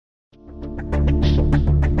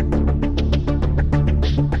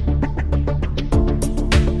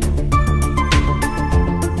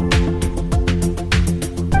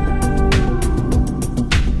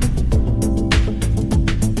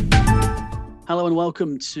Hello and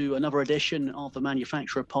welcome to another edition of the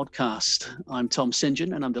Manufacturer Podcast. I'm Tom St.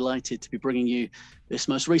 John and I'm delighted to be bringing you this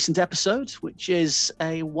most recent episode, which is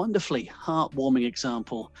a wonderfully heartwarming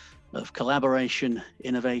example of collaboration,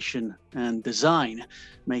 innovation and design,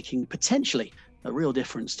 making potentially a real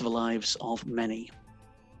difference to the lives of many.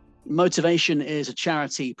 Motivation is a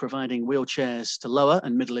charity providing wheelchairs to lower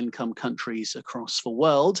and middle income countries across the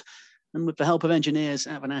world. And with the help of engineers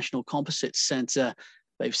at the National Composites Centre,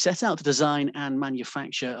 they've set out to design and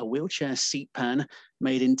manufacture a wheelchair seat pan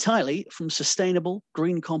made entirely from sustainable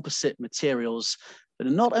green composite materials that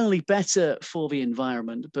are not only better for the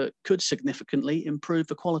environment, but could significantly improve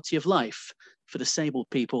the quality of life for disabled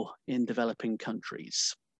people in developing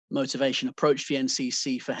countries. Motivation approached the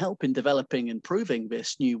NCC for help in developing and improving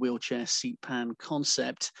this new wheelchair seat pan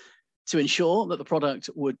concept to ensure that the product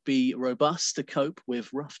would be robust to cope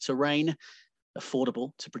with rough terrain,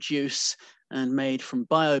 affordable to produce, and made from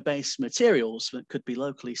bio-based materials that could be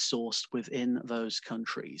locally sourced within those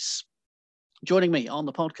countries. Joining me on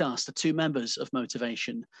the podcast are two members of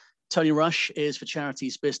Motivation. Tony Rush is the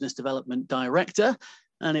charity's Business Development Director,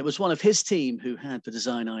 and it was one of his team who had the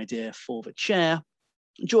design idea for the chair.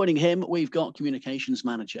 Joining him, we've got Communications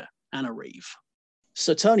Manager, Anna Reeve.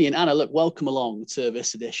 So Tony and Anna, look, welcome along to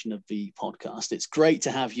this edition of the podcast. It's great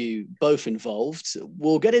to have you both involved.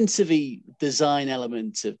 We'll get into the design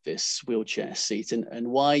element of this wheelchair seat and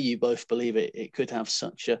why you both believe it could have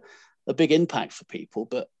such a big impact for people.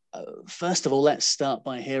 But first of all, let's start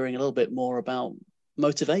by hearing a little bit more about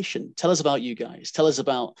Motivation. Tell us about you guys. Tell us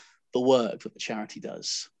about the work that the charity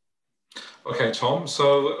does. Okay, Tom.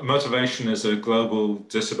 So Motivation is a global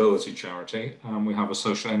disability charity, and we have a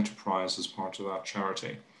social enterprise as part of that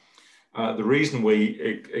charity. The reason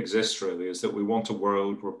we exist really is that we want a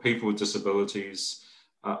world where people with disabilities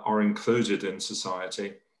are included in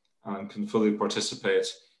society and can fully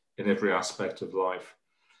participate in every aspect of life.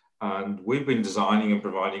 And we've been designing and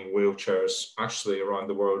providing wheelchairs actually around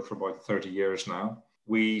the world for about 30 years now.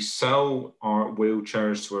 We sell our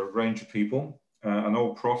wheelchairs to a range of people, and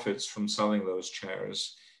all profits from selling those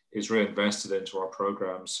chairs is reinvested into our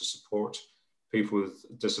programs to support people with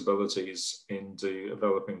disabilities in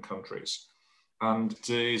developing countries. And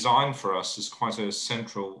design for us is quite a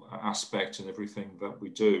central aspect in everything that we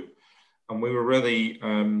do. And we were really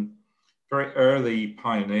very early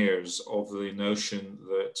pioneers of the notion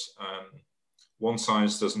that one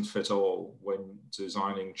size doesn't fit all when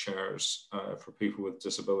designing chairs for people with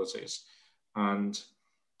disabilities. And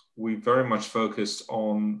we very much focused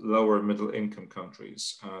on lower middle income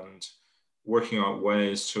countries and working out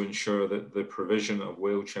ways to ensure that the provision of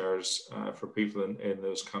wheelchairs for people in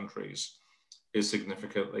those countries is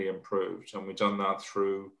significantly improved. And we've done that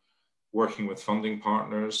through working with funding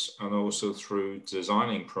partners and also through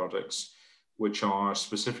designing products which are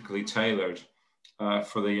specifically tailored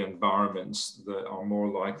for the environments that are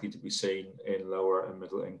more likely to be seen in lower and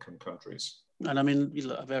middle income countries. And I mean,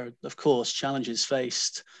 there are, of course, challenges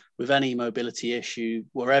faced with any mobility issue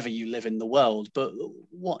wherever you live in the world. But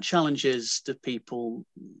what challenges do people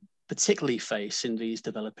particularly face in these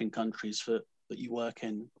developing countries that you work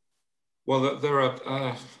in? Well, there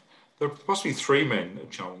are possibly three main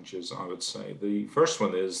challenges, I would say. The first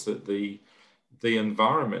one is that the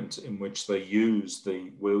environment in which they use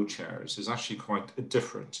the wheelchairs is actually quite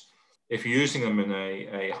different. If you're using them in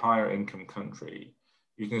a higher income country,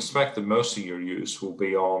 you can expect that most of your use will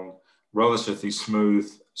be on relatively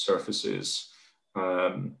smooth surfaces,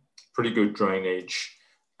 pretty good drainage,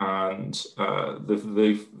 and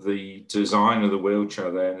the design of the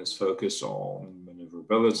wheelchair then is focused on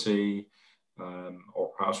maneuverability,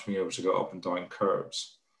 or perhaps being able to go up and down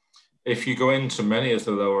curbs. If you go into many of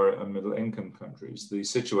the lower and middle income countries, the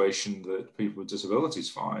situation that people with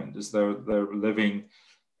disabilities find is they're living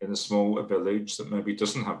in a small village that maybe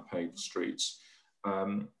doesn't have paved streets.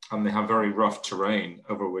 And they have very rough terrain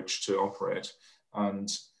over which to operate.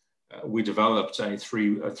 And we developed a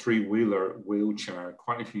three-wheeler wheelchair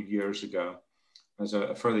quite a few years ago as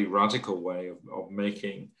a fairly radical way of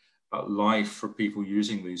making life for people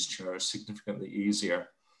using these chairs significantly easier.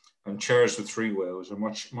 And chairs with three wheels are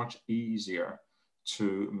much, much easier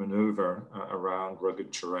to maneuver around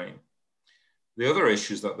rugged terrain. The other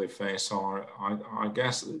issues that they face are, I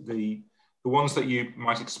guess, the ones that you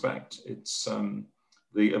might expect. It's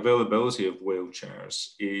the availability of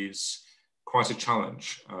wheelchairs is quite a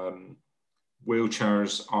challenge.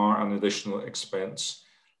 Wheelchairs are an additional expense,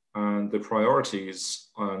 and the priorities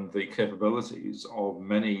and the capabilities of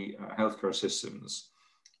many healthcare systems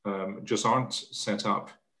just aren't set up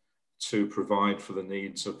to provide for the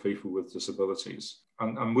needs of people with disabilities.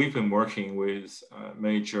 And we've been working with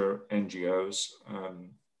major NGOs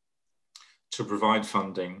to provide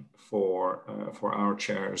funding for our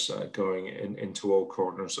chairs going into all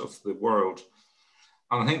corners of the world.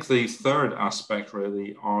 And I think the third aspect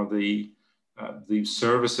really are the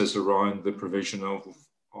services around the provision of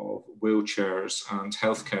wheelchairs and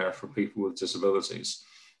healthcare for people with disabilities,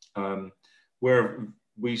 where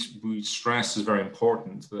we stress is very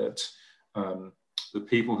important that the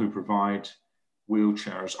people who provide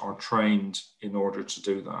wheelchairs are trained in order to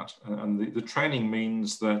do that. And the training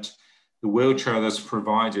means that the wheelchair that's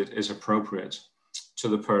provided is appropriate to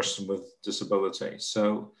the person with disability.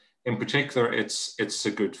 So in particular, it's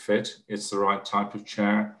a good fit, it's the right type of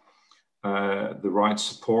chair, the right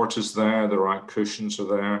support is there, the right cushions are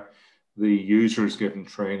there, the user is given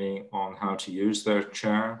training on how to use their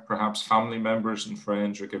chair, perhaps family members and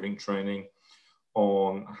friends are giving training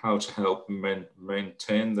on how to help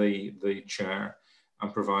maintain the chair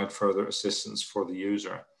and provide further assistance for the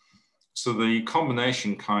user. So the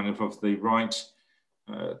combination kind of the right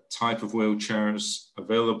type of wheelchairs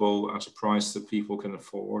available at a price that people can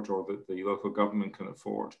afford or that the local government can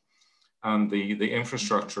afford, and the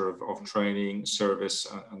infrastructure of training, service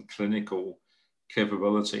and clinical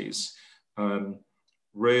capabilities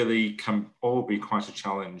really can all be quite a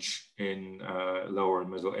challenge in lower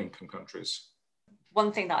and middle income countries.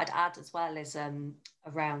 One thing that I'd add as well is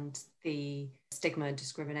around the stigma and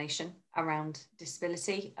discrimination around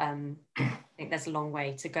disability. I think there's a long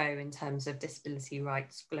way to go in terms of disability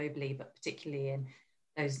rights globally, but particularly in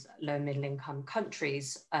those low and middle income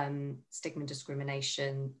countries, stigma and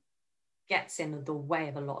discrimination gets in the way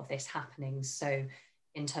of a lot of this happening. So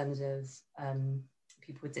in terms of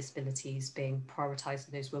people with disabilities being prioritised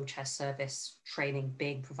in those wheelchair service training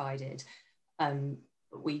being provided,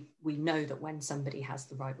 we know that when somebody has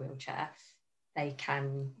the right wheelchair, they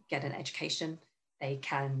can get an education, they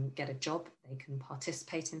can get a job, they can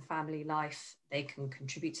participate in family life, they can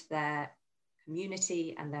contribute to their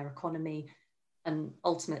community and their economy. And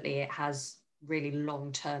ultimately it has really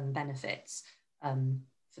long-term benefits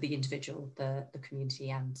for the individual, the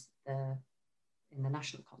community and in the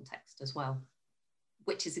national context as well,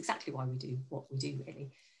 which is exactly why we do what we do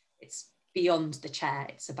really. It's beyond the chair,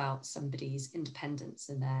 it's about somebody's independence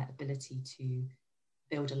and their ability to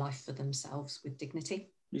build a life for themselves with dignity.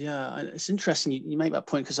 Yeah, it's interesting you make that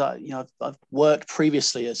point, because I've worked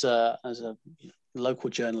previously as a local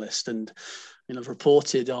journalist, and I've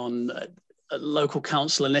reported on local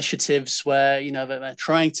council initiatives where they're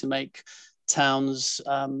trying to make towns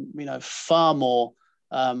far more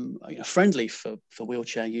friendly for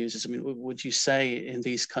wheelchair users. I mean, would you say in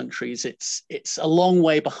these countries it's a long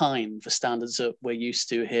way behind the standards that we're used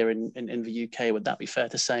to here in the UK? Would that be fair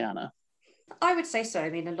to say, Anna? I would say so. I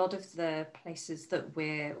mean, a lot of the places that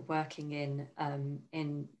we're working in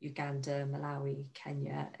Uganda, Malawi,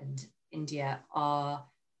 Kenya and India are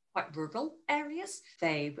quite rural areas.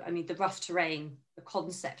 The rough terrain, the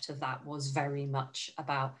concept of that was very much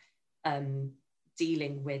about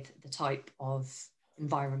dealing with the type of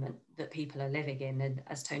environment that people are living in. And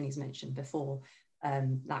as Tony's mentioned before,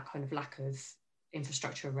 that kind of lack of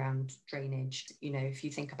infrastructure around drainage. If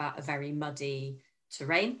you think about a very muddy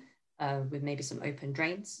terrain with maybe some open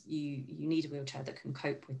drains, you need a wheelchair that can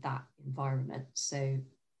cope with that environment. So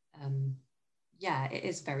it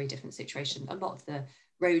is a very different situation. A lot of the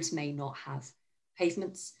roads may not have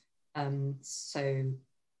pavements. There's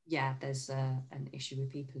an issue with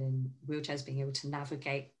people in wheelchairs being able to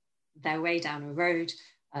navigate their way down a road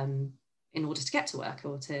in order to get to work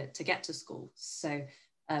or to get to school. So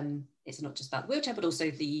it's not just about the wheelchair, but also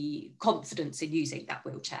the confidence in using that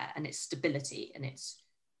wheelchair and its stability and its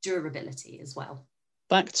durability as well.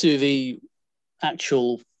 Back to the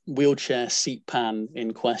actual wheelchair seat pan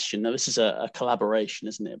in question. Now, this is a collaboration,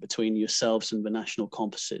 isn't it, between yourselves and the National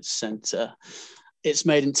Composites Centre. It's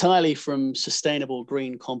made entirely from sustainable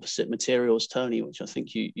green composite materials, Tony, which I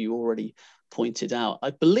think you already pointed out. I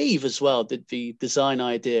believe as well, did the design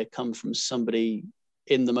idea come from somebody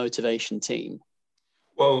in the motivation team?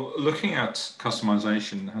 Well, looking at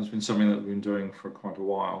customization has been something that we've been doing for quite a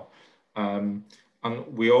while. And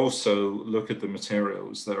we also look at the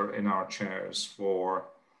materials that are in our chairs for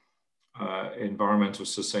environmental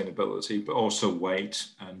sustainability, but also weight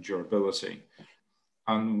and durability.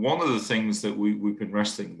 And one of the things that we've been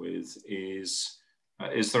wrestling with is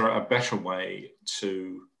there a better way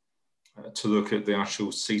to look at the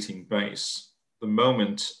actual seating base? At the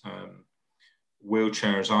moment,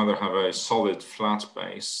 wheelchairs either have a solid flat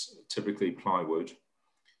base, typically plywood,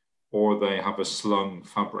 or they have a slung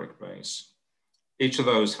fabric base. Each of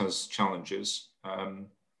those has challenges,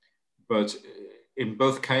 but in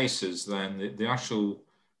both cases, then the actual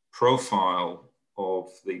profile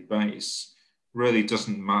of the base really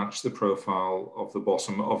doesn't match the profile of the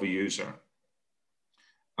bottom of a user.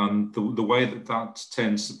 And the way that that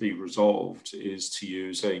tends to be resolved is to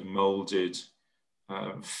use a molded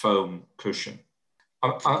foam cushion.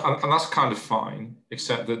 And that's kind of fine,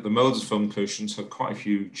 except that the molded foam cushions have quite a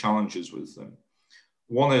few challenges with them.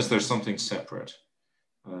 One is there's something separate,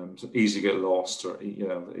 so easy to get lost, or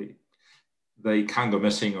they can go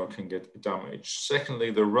missing or can get damaged. Secondly,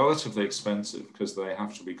 they're relatively expensive because they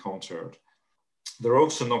have to be contoured. They're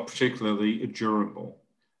also not particularly durable.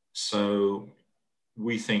 So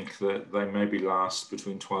we think that they maybe last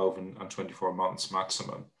between 12 and 24 months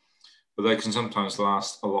maximum, but they can sometimes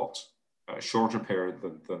last a lot shorter period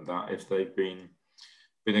than that if they've been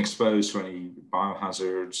exposed to any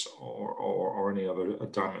biohazards or any other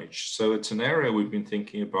damage. So it's an area we've been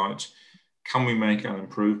thinking about, can we make an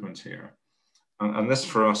improvement here? And this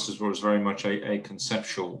for us was very much a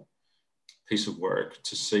conceptual piece of work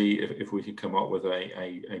to see if we could come up with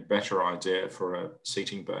a better idea for a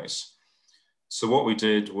seating base. So what we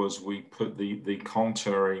did was we put the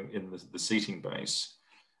contouring in the seating base.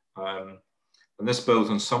 And this built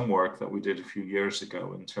on some work that we did a few years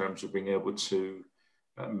ago in terms of being able to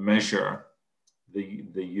measure the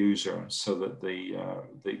user so that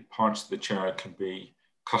the parts of the chair can be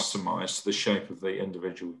customized to the shape of the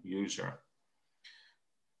individual user.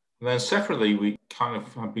 And then separately, we kind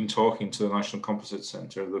of have been talking to the National Composites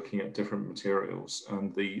Centre, looking at different materials,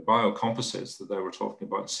 and the biocomposites that they were talking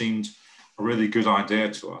about seemed a really good idea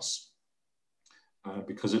to us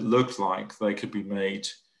because it looked like they could be made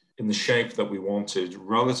in the shape that we wanted,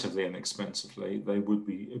 relatively inexpensively. They would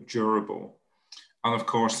be durable. And of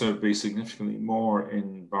course, they would be significantly more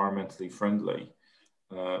environmentally friendly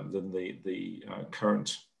than the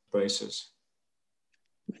current bases.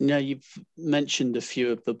 Now, you've mentioned a few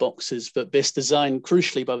of the boxes, but this design,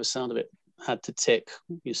 crucially by the sound of it, had to tick.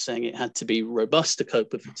 You're saying it had to be robust to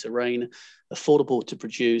cope with the terrain, affordable to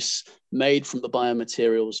produce, made from the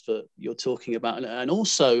biomaterials that you're talking about, and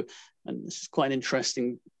also, and this is quite an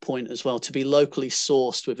interesting point as well, to be locally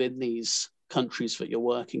sourced within these countries that you're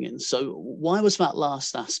working in. So why was that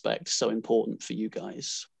last aspect so important for you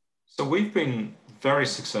guys? So we've been very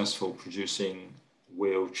successful producing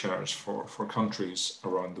wheelchairs for countries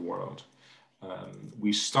around the world.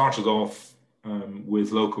 We started off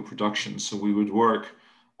with local production, so we would work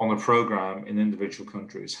on a program in individual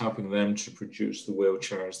countries, helping them to produce the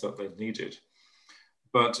wheelchairs that they needed.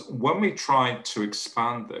 But when we tried to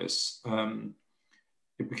expand this,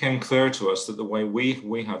 it became clear to us that the way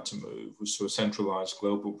we had to move was to a centralized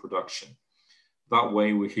global production. That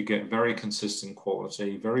way we could get very consistent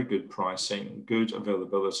quality, very good pricing, good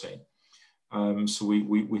availability. So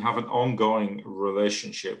we have an ongoing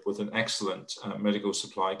relationship with an excellent medical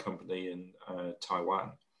supply company in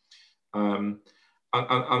Taiwan. And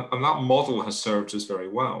that model has served us very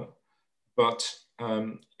well. But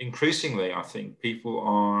increasingly, I think people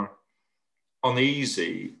are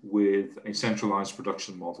uneasy with a centralized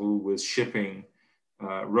production model, with shipping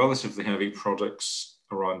relatively heavy products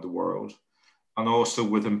around the world, and also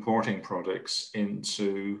with importing products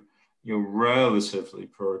into relatively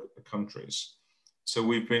poor countries. So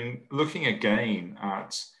we've been looking again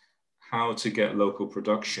at how to get local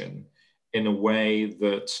production in a way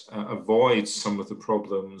that avoids some of the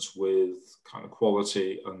problems with kind of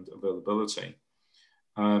quality and availability.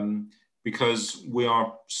 Because we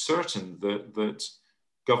are certain that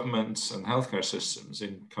governments and healthcare systems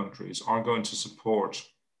in countries are going to support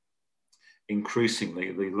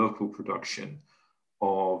increasingly the local production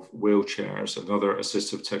of wheelchairs and other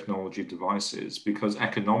assistive technology devices, because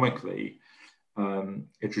economically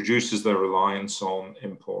it reduces their reliance on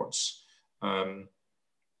imports. On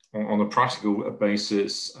a practical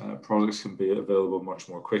basis, products can be available much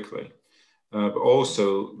more quickly, but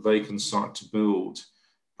also they can start to build,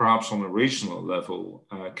 perhaps on a regional level,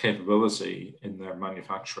 capability in their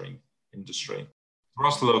manufacturing industry. For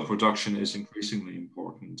us, the local production is increasingly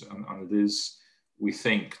important, and it is, we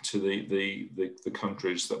think, to the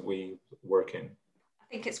countries that we work in. I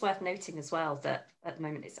think it's worth noting as well that at the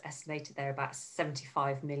moment it's estimated there are about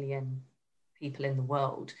 75 million people in the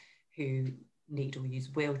world who need or use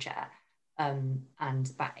wheelchair, and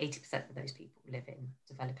about 80% of those people live in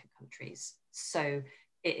developing countries. So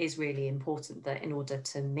it is really important that in order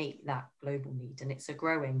to meet that global need, and it's a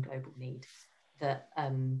growing global need, that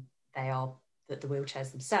that the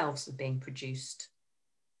wheelchairs themselves are being produced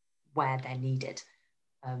where they're needed.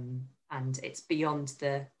 And it's beyond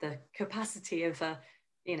the capacity of a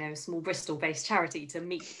small Bristol-based charity to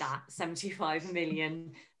meet that 75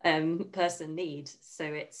 million person need. So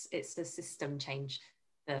it's the system change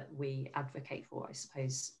that we advocate for, I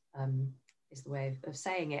suppose, is the way of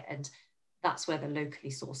saying it. And that's where the locally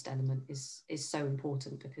sourced element is so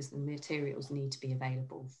important, because the materials need to be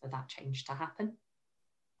available for that change to happen.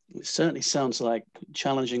 It certainly sounds like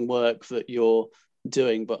challenging work that you're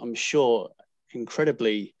doing, but I'm sure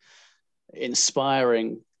incredibly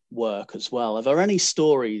inspiring work as well. Are there any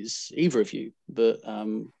stories, either of you, that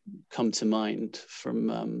come to mind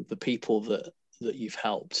from the people that you've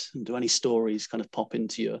helped? And do any stories kind of pop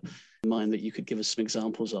into your mind that you could give us some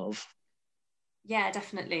examples of? Yeah,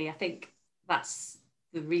 definitely. I think that's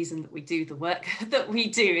the reason that we do the work that we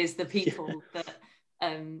do, is the people that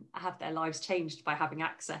have their lives changed by having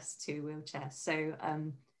access to wheelchairs. So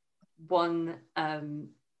one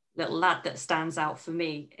little lad that stands out for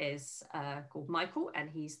me is called Michael, and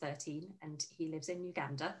he's 13 and he lives in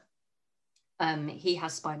Uganda. He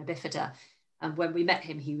has spina bifida, and when we met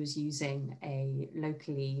him, he was using a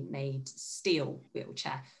locally made steel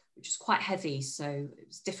wheelchair, which was quite heavy, so it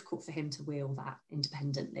was difficult for him to wheel that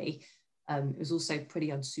independently. It was also pretty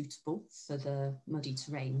unsuitable for the muddy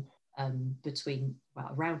terrain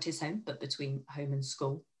around his home, but between home and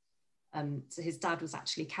school. So his dad was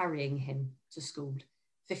actually carrying him to school,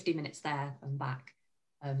 50 minutes there and back,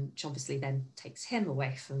 which obviously then takes him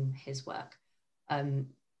away from his work. The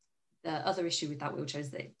other issue with that wheelchair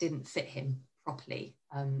is that it didn't fit him properly,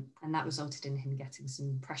 and that resulted in him getting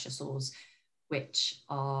some pressure sores, which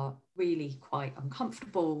are really quite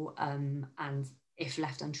uncomfortable, and if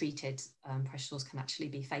left untreated, pressure sores can actually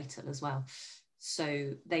be fatal as well.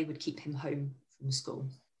 So they would keep him home from school.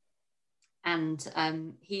 And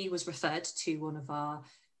he was referred to one of our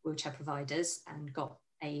wheelchair providers and got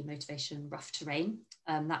a Motivation rough terrain.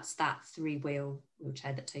 That's that 3-wheel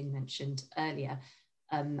wheelchair that Tony mentioned earlier.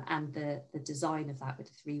 And the design of that with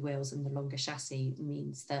the 3 wheels and the longer chassis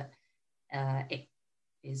means that it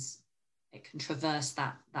can traverse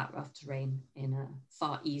that rough terrain in a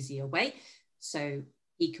far easier way. So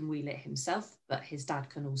he can wheel it himself, but his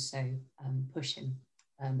dad can also push him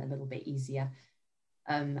a little bit easier.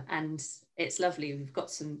 And it's lovely. We've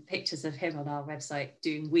got some pictures of him on our website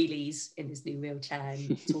doing wheelies in his new wheelchair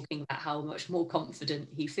and talking about how much more confident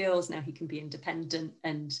he feels now. He can be independent,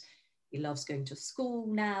 and he loves going to school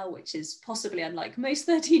now, which is possibly unlike most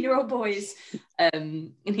 13-year-old boys.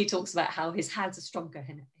 And he talks about how his hands are stronger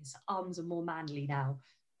and his arms are more manly now.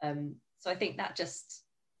 So I think that just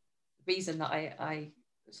the reason that I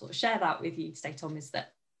sort of share that with you today, Tom, is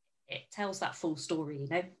that it tells that full story, you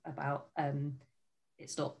know, about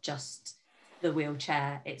it's not just the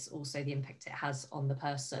wheelchair, it's also the impact it has on the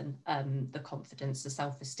person, the confidence, the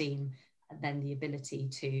self-esteem, and then the ability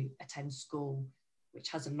to attend school, which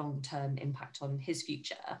has a long-term impact on his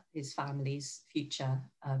future, his family's future,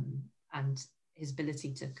 and his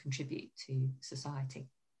ability to contribute to society.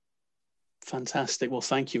 Fantastic. Well,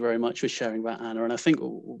 thank you very much for sharing that, Anna. And I think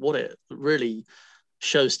what it really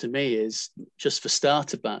shows to me is, just for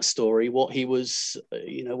start of that story, what he was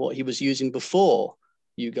using before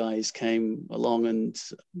you guys came along and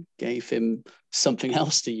gave him something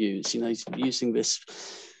else to use. You know, he's using this,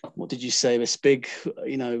 what did you say, this big,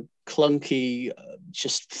 clunky,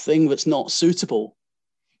 just thing that's not suitable.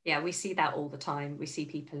 Yeah, we see that all the time. We see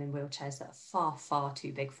people in wheelchairs that are far, far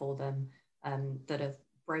too big for them, that are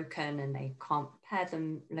broken and they can't repair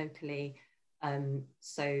them locally.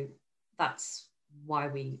 So that's why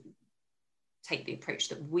we take the approach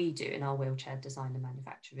that we do in our wheelchair design and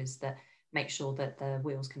manufacture, is that make sure that the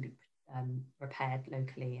wheels can be repaired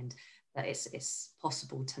locally, and that it's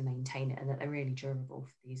possible to maintain it, and that they're really durable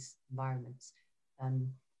for these environments. And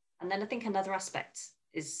then I think another aspect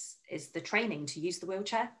is the training to use the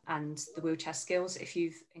wheelchair and the wheelchair skills. If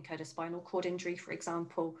you've incurred a spinal cord injury, for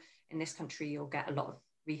example, in this country, you'll get a lot of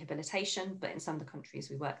rehabilitation, but in some of the countries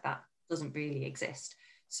we work, that doesn't really exist.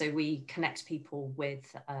 So we connect people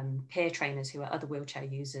with peer trainers who are other wheelchair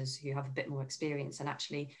users who have a bit more experience, and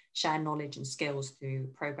actually share knowledge and skills through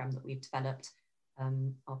a program that we've developed,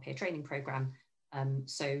 our peer training program.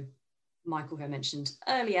 So Michael, who I mentioned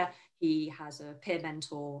earlier, he has a peer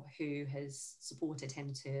mentor who has supported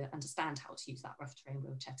him to understand how to use that rough terrain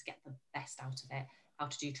wheelchair to get the best out of it, how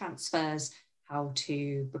to do transfers, how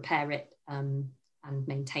to repair it and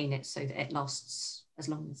maintain it so that it lasts as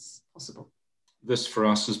long as possible. This for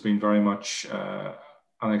us has been very much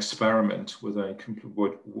an experiment with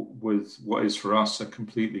what is for us a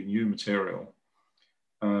completely new material.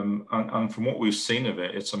 And from what we've seen of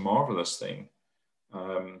it, it's a marvelous thing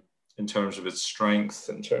in terms of its strength,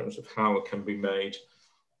 in terms of how it can be made.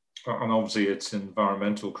 And obviously its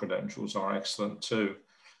environmental credentials are excellent too.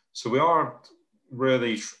 So we are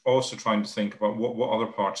really also trying to think about what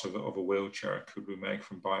other parts of a wheelchair could we make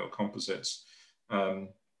from biocomposites.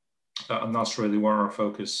 And that's really where our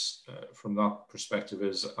focus from that perspective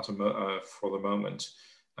is for the moment.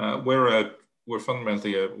 We're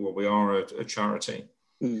fundamentally we are a charity.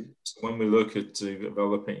 So when we look at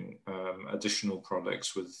developing additional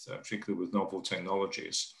products particularly with novel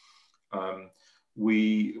technologies,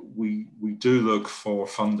 we do look for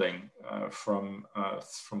funding from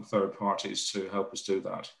third parties to help us do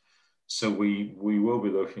that. So we will be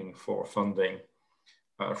looking for funding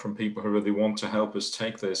from people who really want to help us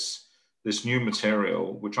take this new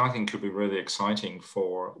material, which I think could be really exciting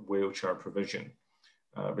for wheelchair provision,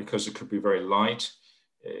 because it could be very light.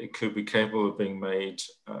 It could be capable of being made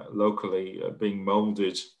locally, being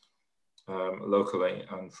molded locally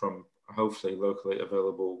and from hopefully locally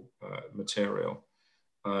available material,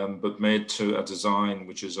 but made to a design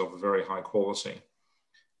which is of a very high quality,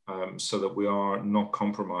 so that we are not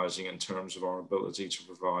compromising in terms of our ability to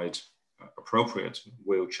provide appropriate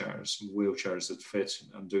wheelchairs that fit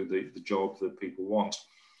and do the job that people want,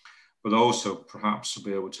 but also perhaps to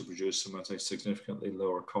be able to produce them at a significantly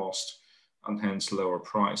lower cost and hence lower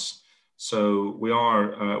price. So we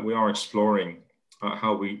are exploring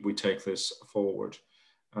how we take this forward,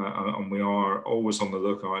 and we are always on the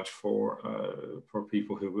lookout for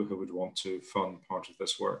people who would want to fund part of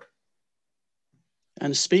this work.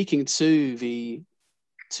 And speaking to the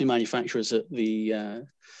two manufacturers at the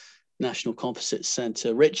National Composites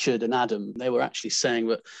Centre, Richard and Adam, they were actually saying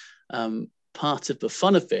that part of the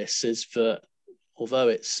fun of this is that although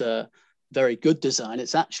it's very good design,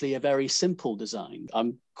 it's actually a very simple design.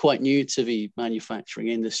 I'm quite new to the manufacturing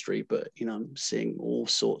industry, but I'm seeing all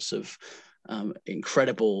sorts of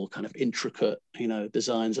incredible kind of intricate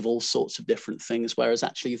designs of all sorts of different things, whereas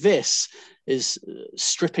actually this is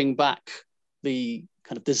stripping back the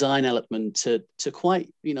kind of design element to quite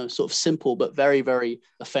sort of simple but very, very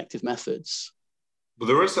effective methods. Well,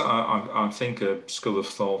 there is I think a school of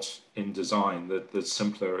thought in design that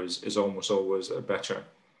simpler is almost always better.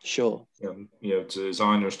 Sure.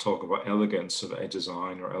 Designers talk about elegance of a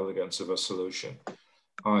design or elegance of a solution.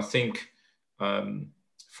 I think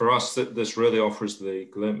for us, this really offers the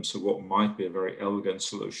glimpse of what might be a very elegant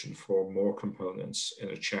solution for more components in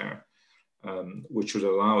a chair, which would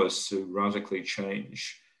allow us to radically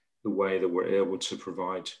change the way that we're able to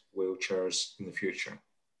provide wheelchairs in the future.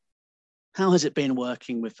 How has it been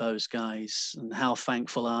working with those guys, and how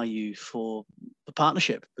thankful are you for the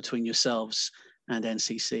partnership between yourselves and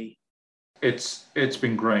NCC? It's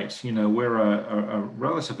been great. We're a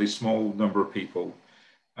relatively small number of people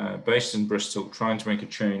based in Bristol trying to make a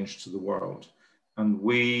change to the world. And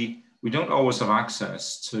we don't always have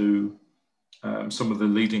access to some of the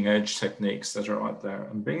leading edge techniques that are out there.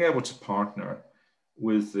 And being able to partner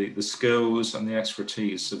with the skills and the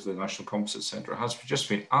expertise of the National Composites Centre has just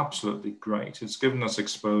been absolutely great. It's given us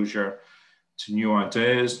exposure to new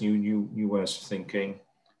ideas, new ways of thinking,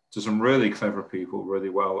 to some really clever people, really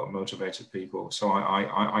well motivated people. So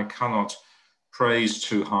I cannot praise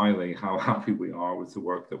too highly how happy we are with the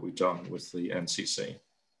work that we've done with the NCC.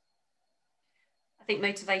 I think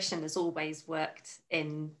motivation has always worked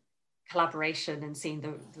in collaboration and seen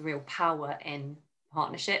the real power in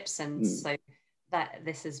partnerships. And so that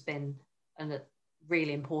this has been a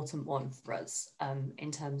really important one for us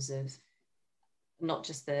in terms of not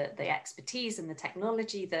just the expertise and the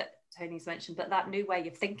technology that Tony's mentioned, but that new way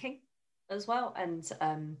of thinking as well, and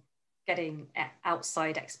getting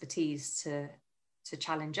outside expertise to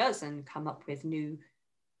challenge us and come up with new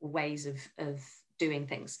ways of doing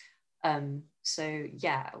things. So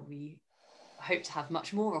yeah, we hope to have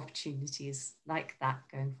much more opportunities like that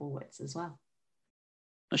going forwards as well.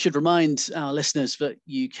 I should remind our listeners that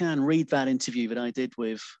you can read that interview that I did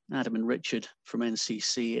with Adam and Richard from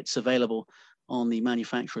NCC. It's available on the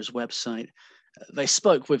manufacturer's website. They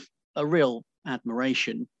spoke with a real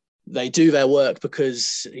admiration. They do their work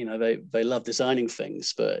because they love designing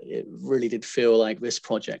things, but it really did feel like this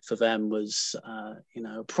project for them was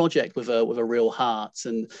a project with a real heart,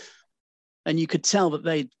 and you could tell that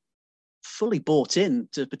they fully bought in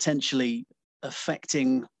to potentially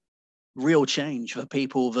affecting real change for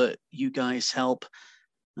people that you guys help,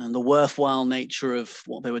 and the worthwhile nature of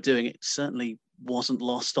what they were doing, it certainly wasn't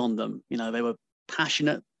lost on them. They were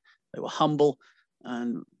passionate, they were humble,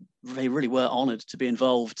 and they really were honoured to be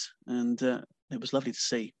involved, and it was lovely to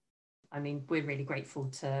see. I mean, we're really grateful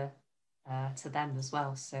to them as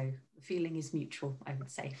well. So the feeling is mutual, I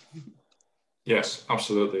would say. Yes,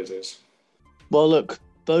 absolutely it is. Well, look,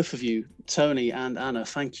 both of you, Tony and Anna,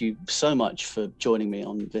 thank you so much for joining me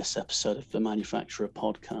on this episode of the Manufacturer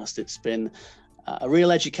Podcast. It's been a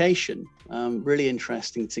real education, really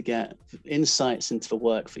interesting to get insights into the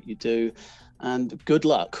work that you do. And good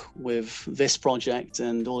luck with this project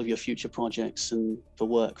and all of your future projects and the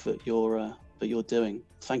work that you're doing.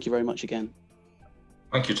 Thank you very much again.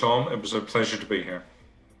 Thank you, Tom. It was a pleasure to be here.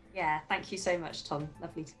 Yeah, thank you so much, Tom.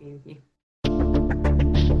 Lovely to be with you.